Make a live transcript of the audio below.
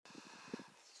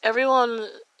everyone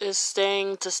is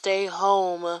stay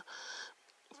home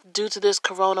due to this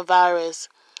coronavirus.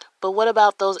 But what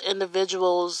about those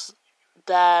individuals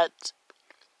that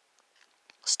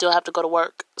still have to go to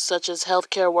work, such as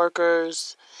healthcare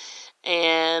workers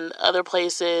and other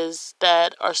places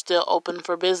that are still open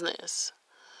for business?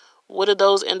 What do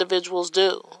those individuals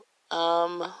do?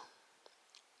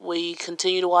 We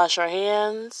continue to wash our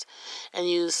hands and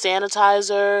use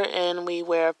sanitizer, and we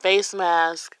wear a face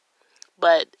mask.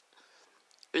 But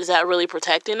is that really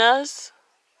protecting us?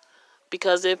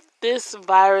 Because if this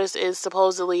virus is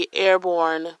supposedly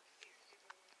airborne,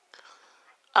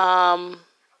 I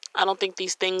don't think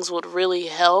these things would really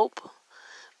help,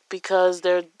 because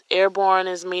they're airborne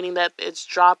is meaning that it's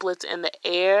droplets in the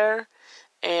air,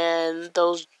 and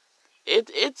those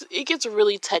it gets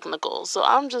really technical. So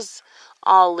I'm just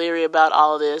all leery about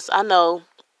all of this. I know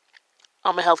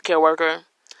I'm a healthcare worker.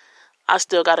 I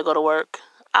still got to go to work.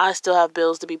 I still have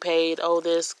bills to be paid. Oh,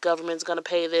 this government's going to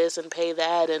pay this and pay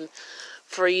that and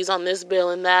freeze on this bill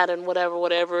and that and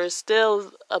whatever. It's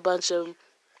still a bunch of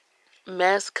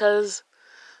mess, because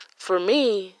for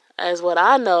me, as what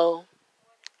I know,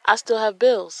 I still have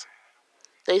bills.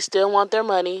 They still want their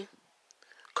money,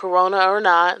 corona or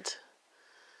not.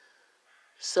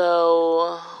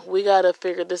 So we got to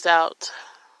figure this out.